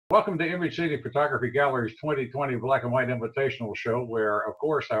Welcome to Image City Photography Gallery's 2020 Black and White Invitational Show, where, of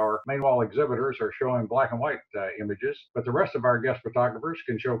course, our main wall exhibitors are showing black and white images, but the rest of our guest photographers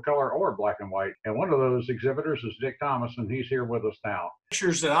can show color or black and white. And one of those exhibitors is Dick Thomas, and he's here with us now.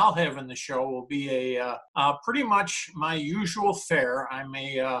 Pictures that I'll have in the show will be pretty much my usual fare.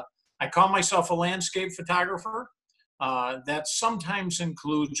 I call myself a landscape photographer. That sometimes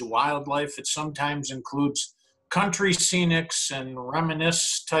includes wildlife. It sometimes includes country scenics and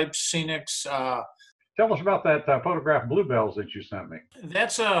reminisce type scenics. Tell us about that photograph bluebells that you sent me.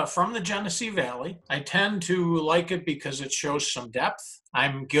 That's from the Genesee Valley. I tend to like it because it shows some depth.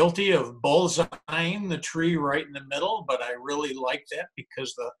 I'm guilty of bullseyeing the tree right in the middle, but I really like that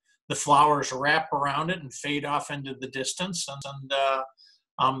because the flowers wrap around it and fade off into the distance.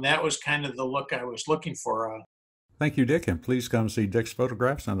 And that was kind of the look I was looking for. Thank you, Dick, and please come see Dick's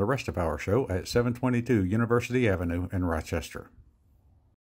photographs and the rest of our show at 722 University Avenue in Rochester.